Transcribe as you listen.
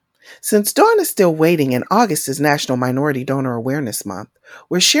Since Dawn is still waiting and August is National Minority Donor Awareness Month,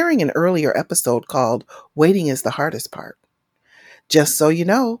 we're sharing an earlier episode called Waiting is the Hardest Part. Just so you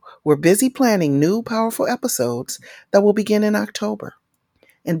know, we're busy planning new powerful episodes that will begin in October.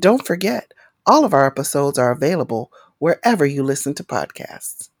 And don't forget, all of our episodes are available wherever you listen to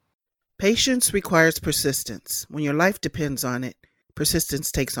podcasts. Patience requires persistence. When your life depends on it,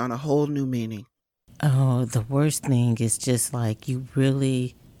 persistence takes on a whole new meaning. Oh, the worst thing is just like you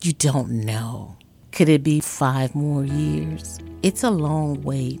don't know. Could it be 5 more years? It's a long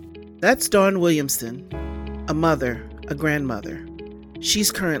wait. That's Dawn Williamson, a mother, a grandmother.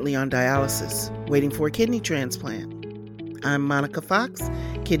 She's currently on dialysis, waiting for a kidney transplant. I'm Monica Fox,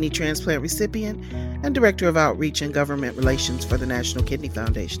 kidney transplant recipient and Director of Outreach and Government Relations for the National Kidney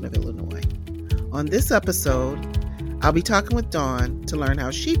Foundation of Illinois. On this episode, I'll be talking with Dawn to learn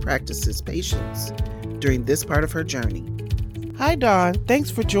how she practices patience during this part of her journey. Hi, Dawn. Thanks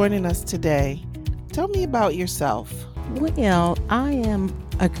for joining us today. Tell me about yourself. Well, I am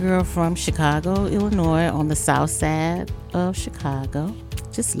a girl from Chicago, Illinois, on the south side of Chicago.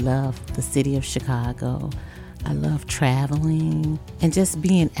 Just love the city of Chicago. I love traveling and just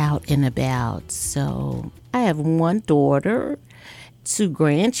being out and about. So I have one daughter, 2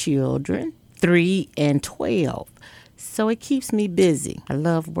 grandchildren, 3 and 12. So it keeps me busy. I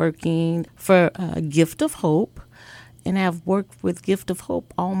love working for Gift of Hope, and I've worked with Gift of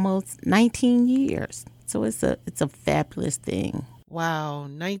Hope almost 19 years. So it's a fabulous thing. Wow,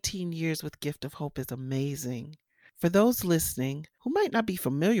 19 years with Gift of Hope is amazing. For those listening who might not be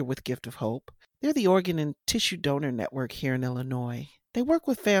familiar with Gift of Hope, they're the organ and tissue donor network here in Illinois. They work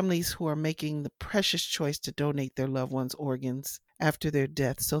with families who are making the precious choice to donate their loved ones' organs after their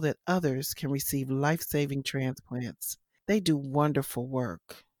death so that others can receive life-saving transplants. They do wonderful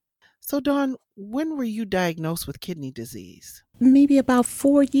work. So, Dawn, when were you diagnosed with kidney disease? Maybe about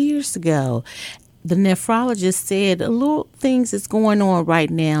 4 years ago. The nephrologist said, a little things is going on right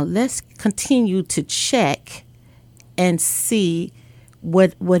now. Let's continue to check and see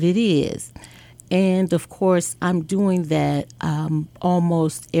what it is. And of course, I'm doing that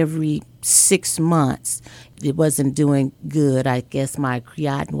almost every 6 months. It wasn't doing good. I guess my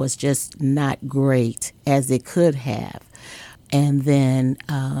creatinine was just not great as it could have. And then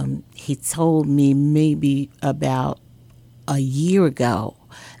he told me maybe about a year ago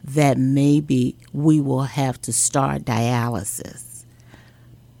that maybe we will have to start dialysis.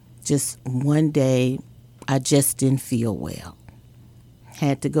 Just one day, I just didn't feel well.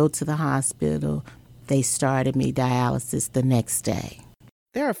 Had to go to the hospital. They started me dialysis the next day.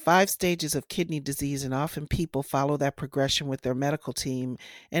 There are 5 stages of kidney disease, and often people follow that progression with their medical team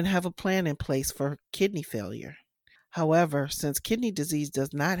and have a plan in place for kidney failure. However, since kidney disease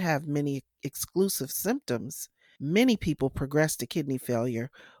does not have many exclusive symptoms, many people progress to kidney failure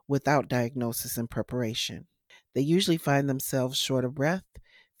without diagnosis and preparation. They usually find themselves short of breath,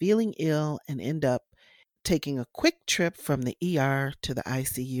 feeling ill, and end up taking a quick trip from the ER to the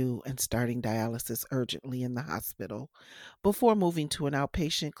ICU and starting dialysis urgently in the hospital before moving to an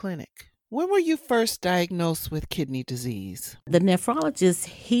outpatient clinic. When were you first diagnosed with kidney disease? The nephrologist,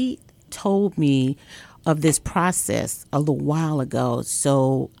 he told me of this process a little while ago,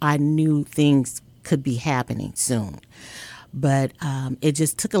 so I knew things could be happening soon. But it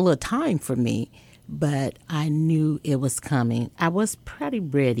just took a little time for me, but I knew it was coming. I was pretty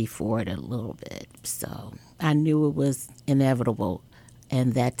ready for it a little bit, so I knew it was inevitable.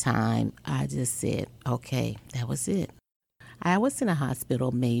 And that time, I just said, okay, that was it. I was in a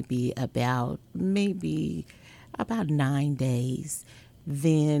hospital maybe about 9 days.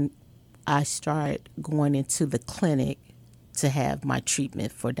 Then I started going into the clinic to have my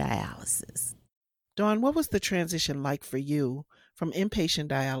treatment for dialysis. Dawn, what was the transition like for you from inpatient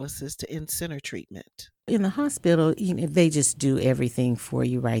dialysis to in-center treatment? In the hospital, they just do everything for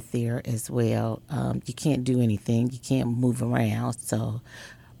you right there as well. You can't do anything. You can't move around.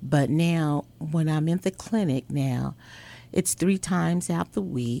 But now, when I'm in the clinic now, it's 3 times out the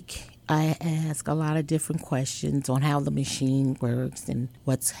week. I ask a lot of different questions on how the machine works and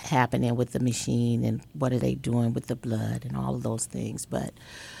what's happening with the machine and what are they doing with the blood and all of those things. But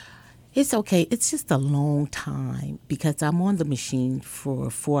it's okay. It's just a long time because I'm on the machine for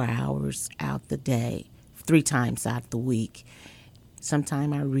 4 hours out the day, 3 times out the week.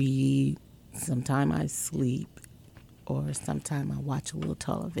 Sometimes I read, sometimes I sleep, or sometimes I watch a little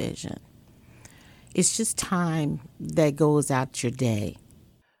television. It's just time that goes out your day.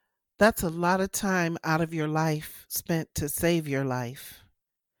 That's a lot of time out of your life spent to save your life.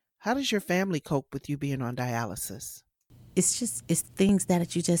 How does your family cope with you being on dialysis? It's things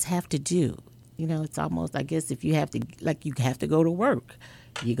that you just have to do. It's almost, I guess, if you have to go to work.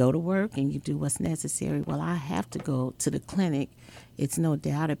 You go to work and you do what's necessary. Well, I have to go to the clinic. It's no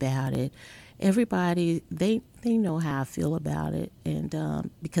doubt about it. Everybody, they know how I feel about it.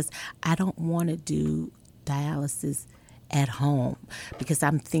 And because I don't want to do dialysis at home because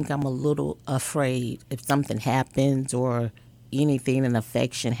I'm a little afraid if something happens or anything, an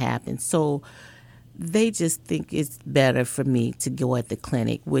infection happens. So they just think it's better for me to go at the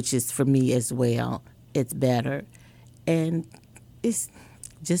clinic, which is for me as well. It's better. And it's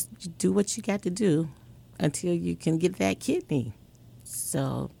just do what you got to do until you can get that kidney.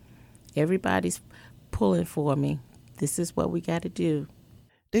 So everybody's pulling for me. This is what we got to do.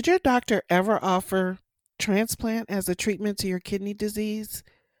 Did your doctor ever offer transplant as a treatment to your kidney disease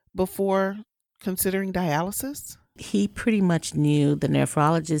before considering dialysis? He pretty much knew. The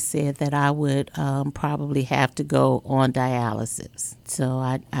nephrologist said that I would probably have to go on dialysis. So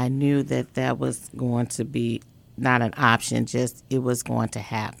I knew that that was going to be not an option, just it was going to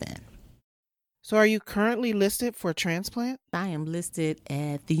happen. So, are you currently listed for transplant? I am listed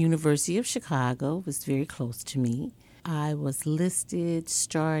at the University of Chicago. It was very close to me. I was listed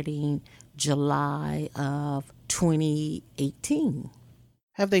starting July of 2018.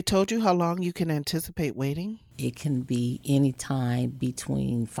 Have they told you how long you can anticipate waiting? It can be any time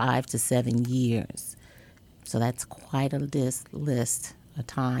between 5 to 7 years. So that's quite a list, a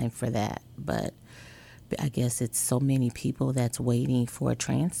time for that. But I guess it's so many people that's waiting for a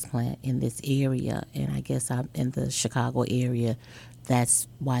transplant in this area. And I guess I'm in the Chicago area. That's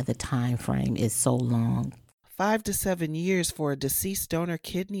why the time frame is so long. 5 to 7 years for a deceased donor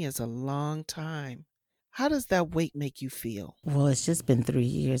kidney is a long time. How does that wait make you feel? Well, it's just been 3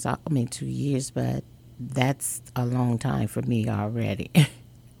 years. I mean, 2 years, but that's a long time for me already.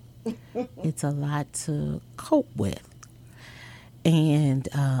 It's a lot to cope with. And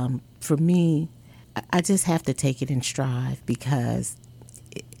for me, I just have to take it in stride because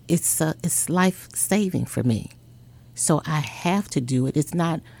it's life saving for me. So I have to do it. It's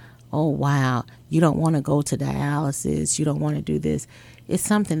not, oh, wow, you don't want to go to dialysis, you don't want to do this. It's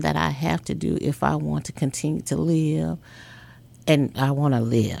something that I have to do if I want to continue to live, and I want to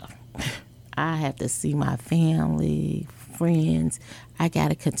live. I have to see my family, friends. I got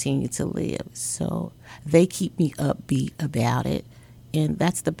to continue to live. So they keep me upbeat about it, and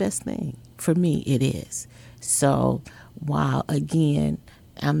that's the best thing. For me, it is. So while, again,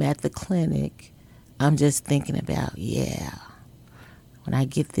 I'm at the clinic, I'm just thinking about, yeah, when I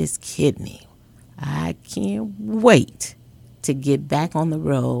get this kidney, I can't wait to get back on the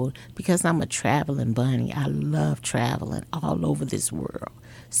road because I'm a traveling bunny. I love traveling all over this world.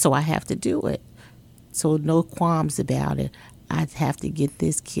 So I have to do it. So no qualms about it. I have to get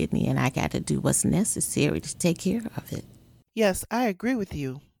this kidney and I got to do what's necessary to take care of it. Yes, I agree with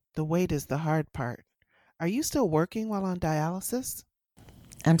you. The wait is the hard part. Are you still working while on dialysis?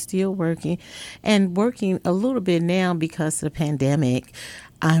 I'm still working and working a little bit now because of the pandemic.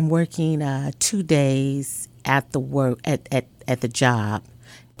 I'm working 2 days at the work at the job.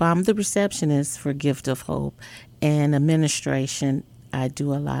 I'm the receptionist for Gift of Hope and administration. I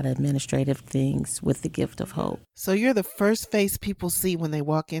do a lot of administrative things with the Gift of Hope. So you're the first face people see when they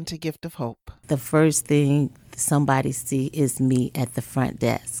walk into Gift of Hope. The first thing somebody see is me at the front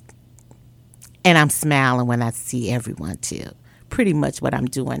desk. And I'm smiling when I see everyone too. Pretty much what I'm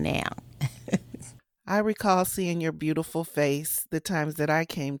doing now. I recall seeing your beautiful face the times that I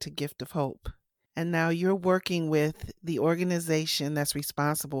came to Gift of Hope. And now you're working with the organization that's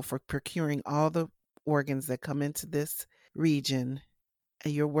responsible for procuring all the organs that come into this region.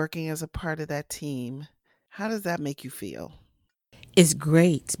 And you're working as a part of that team. How does that make you feel? It's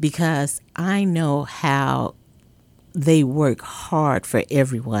great because I know how they work hard for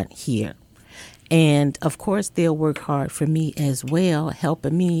everyone here. And of course, they'll work hard for me as well,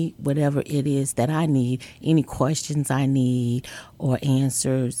 helping me whatever it is that I need, any questions I need or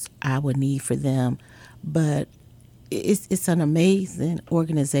answers I would need for them. But it's an amazing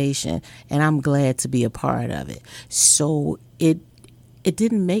organization, and I'm glad to be a part of it. So it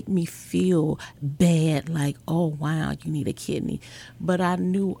didn't make me feel bad, like, oh, wow, you need a kidney. But I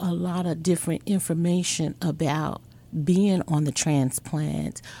knew a lot of different information about being on the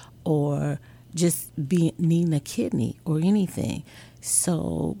transplant or just needing a kidney or anything.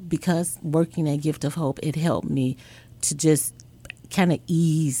 So because working at Gift of Hope, it helped me to just kind of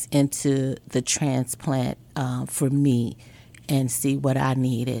ease into the transplant for me and see what I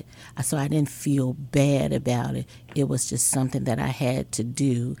needed. So I didn't feel bad about it. It was just something that I had to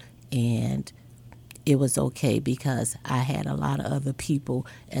do, and it was okay because I had a lot of other people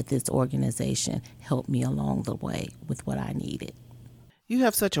at this organization help me along the way with what I needed. You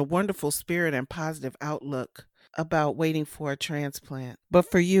have such a wonderful spirit and positive outlook. about waiting for a transplant. But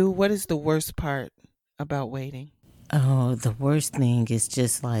for you, what is the worst part about waiting? Oh, the worst thing is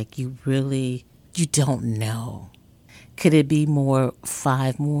just like you don't know. Could it be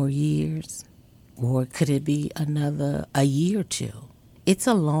 5 more years? Or could it be a year or two? It's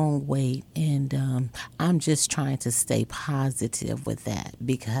a long wait, and I'm just trying to stay positive with that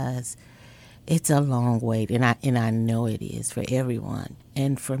because it's a long wait, and I know it is for everyone.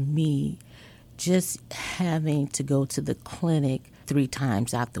 And for me, just having to go to the clinic 3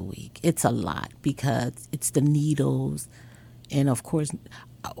 times out the week, it's a lot because it's the needles, and of course,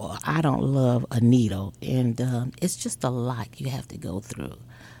 I don't love a needle, and it's just a lot you have to go through.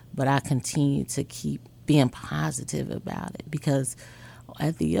 But I continue to keep being positive about it because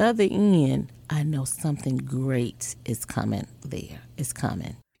at the other end, I know something great is coming there. It's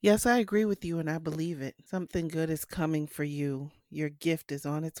coming. Yes, I agree with you and I believe it. Something good is coming for you. Your gift is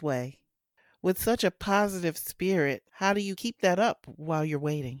on its way. With such a positive spirit, how do you keep that up while you're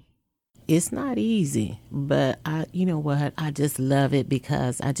waiting? It's not easy, but you know what? I just love it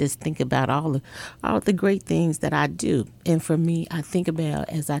because I just think about all the great things that I do. And for me, I think about,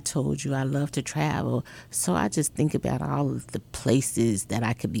 as I told you, I love to travel. So I just think about all of the places that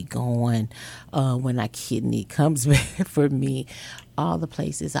I could be going when my kidney comes back for me. All the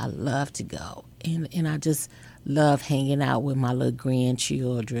places I love to go, and I just love hanging out with my little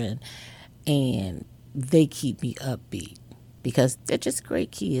grandchildren, and they keep me upbeat because they're just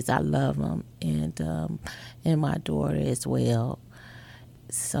great kids. I love them, and my daughter as well.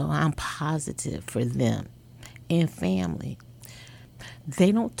 So I'm positive for them and family.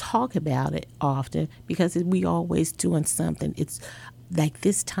 They don't talk about it often because we always doing something. It's like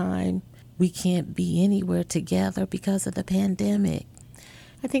this time we can't be anywhere together because of the pandemic.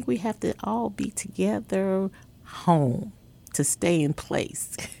 I think we have to all be together home to stay in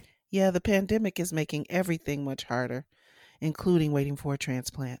place. Yeah, the pandemic is making everything much harder, including waiting for a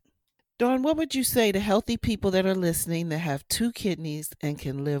transplant. Dawn, what would you say to healthy people that are listening that have 2 kidneys and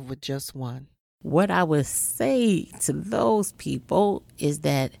can live with just one? What I would say to those people is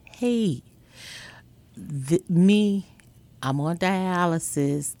that, hey, I'm on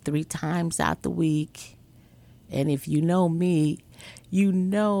dialysis 3 times out the week. And if you know me, you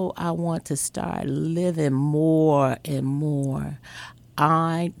know I want to start living more and more.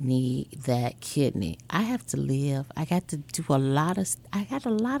 I need that kidney. I have to live. I got a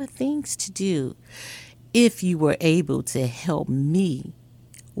lot of things to do. If you were able to help me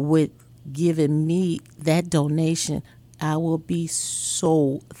with giving me that donation, I will be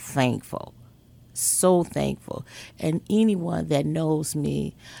so thankful. So thankful. And anyone that knows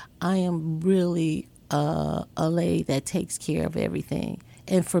me, I am really a lady that takes care of everything.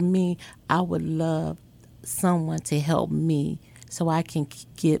 And for me, I would love someone to help me so I can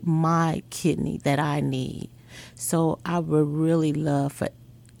get my kidney that I need. So I would really love for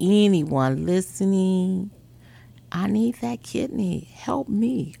anyone listening, I need that kidney. Help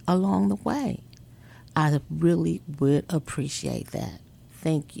me along the way. I really would appreciate that.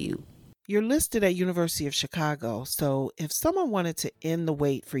 Thank you. You're listed at University of Chicago, so if someone wanted to end the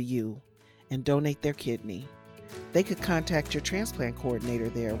wait for you and donate their kidney, they could contact your transplant coordinator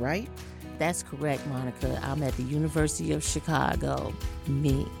there, right? That's correct, Monica. I'm at the University of Chicago.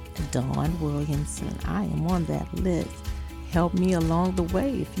 Me, Dawn Williamson, I am on that list. Help me along the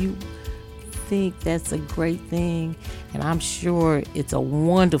way if you think that's a great thing, and I'm sure it's a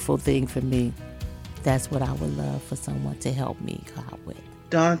wonderful thing for me. That's what I would love for someone to help me out with.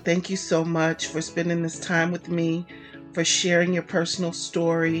 Dawn, thank you so much for spending this time with me, for sharing your personal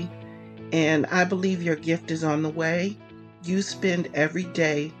story, and I believe your gift is on the way. You spend every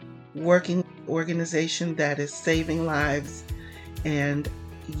day working with an organization that is saving lives, and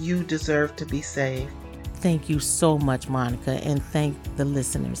you deserve to be saved. Thank you so much, Monica, and thank the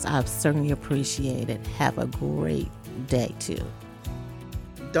listeners. I certainly appreciate it. Have a great day, too.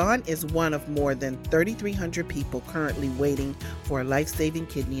 Dawn is one of more than 3,300 people currently waiting for a life-saving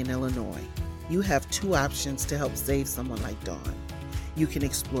kidney in Illinois. You have 2 options to help save someone like Dawn. You can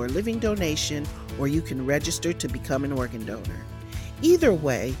explore living donation, or you can register to become an organ donor. Either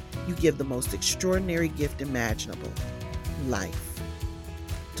way, you give the most extraordinary gift imaginable: life.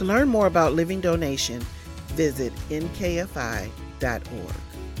 To learn more about living donation, visit nkfi.org.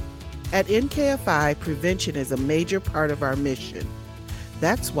 At NKFI, prevention is a major part of our mission.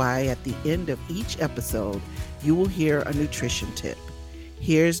 That's why at the end of each episode, you will hear a nutrition tip.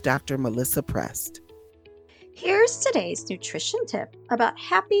 Here's Dr. Melissa Prest. Here's today's nutrition tip about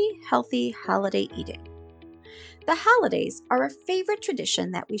happy, healthy holiday eating. The holidays are a favorite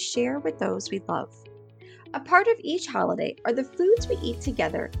tradition that we share with those we love. A part of each holiday are the foods we eat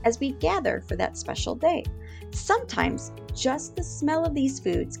together as we gather for that special day. Sometimes just the smell of these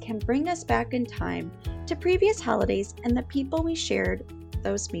foods can bring us back in time to previous holidays and the people we shared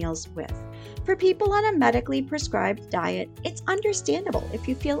those meals with. For people on a medically prescribed diet, it's understandable if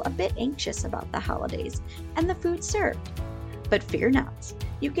you feel a bit anxious about the holidays and the food served. But fear not,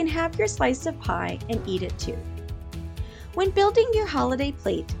 you can have your slice of pie and eat it too. When building your holiday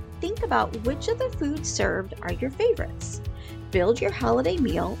plate, think about which of the foods served are your favorites. Build your holiday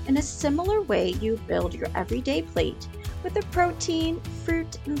meal in a similar way you build your everyday plate with a protein,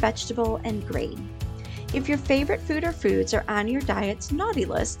 fruit, and vegetable, and grain. If your favorite food or foods are on your diet's naughty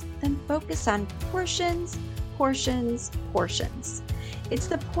list, then focus on portions, portions, portions. It's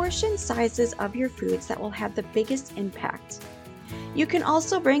the portion sizes of your foods that will have the biggest impact. You can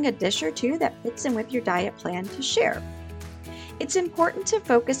also bring a dish or two that fits in with your diet plan to share. It's important to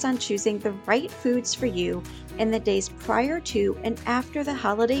focus on choosing the right foods for you in the days prior to and after the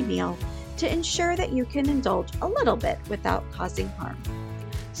holiday meal to ensure that you can indulge a little bit without causing harm.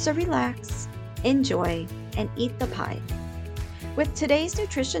 So relax, enjoy, and eat the pie. With today's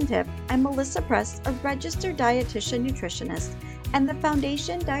nutrition tip, I'm Melissa Press, a registered dietitian nutritionist and the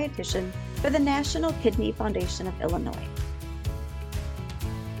foundation dietitian for the National Kidney Foundation of Illinois.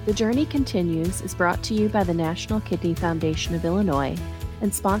 The Journey Continues is brought to you by the National Kidney Foundation of Illinois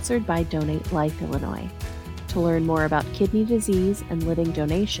and sponsored by Donate Life Illinois. To learn more about kidney disease and living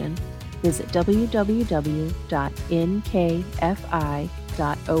donation, visit www.nkfi.org.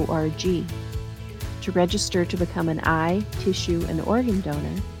 To register to become an eye, tissue, and organ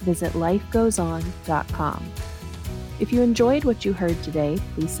donor, visit lifegoeson.com. If you enjoyed what you heard today,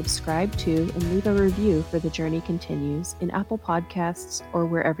 please subscribe to and leave a review for The Journey Continues in Apple Podcasts or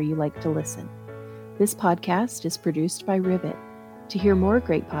wherever you like to listen. This podcast is produced by Ribbit. To hear more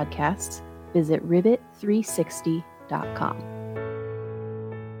great podcasts, visit ribbit360.com.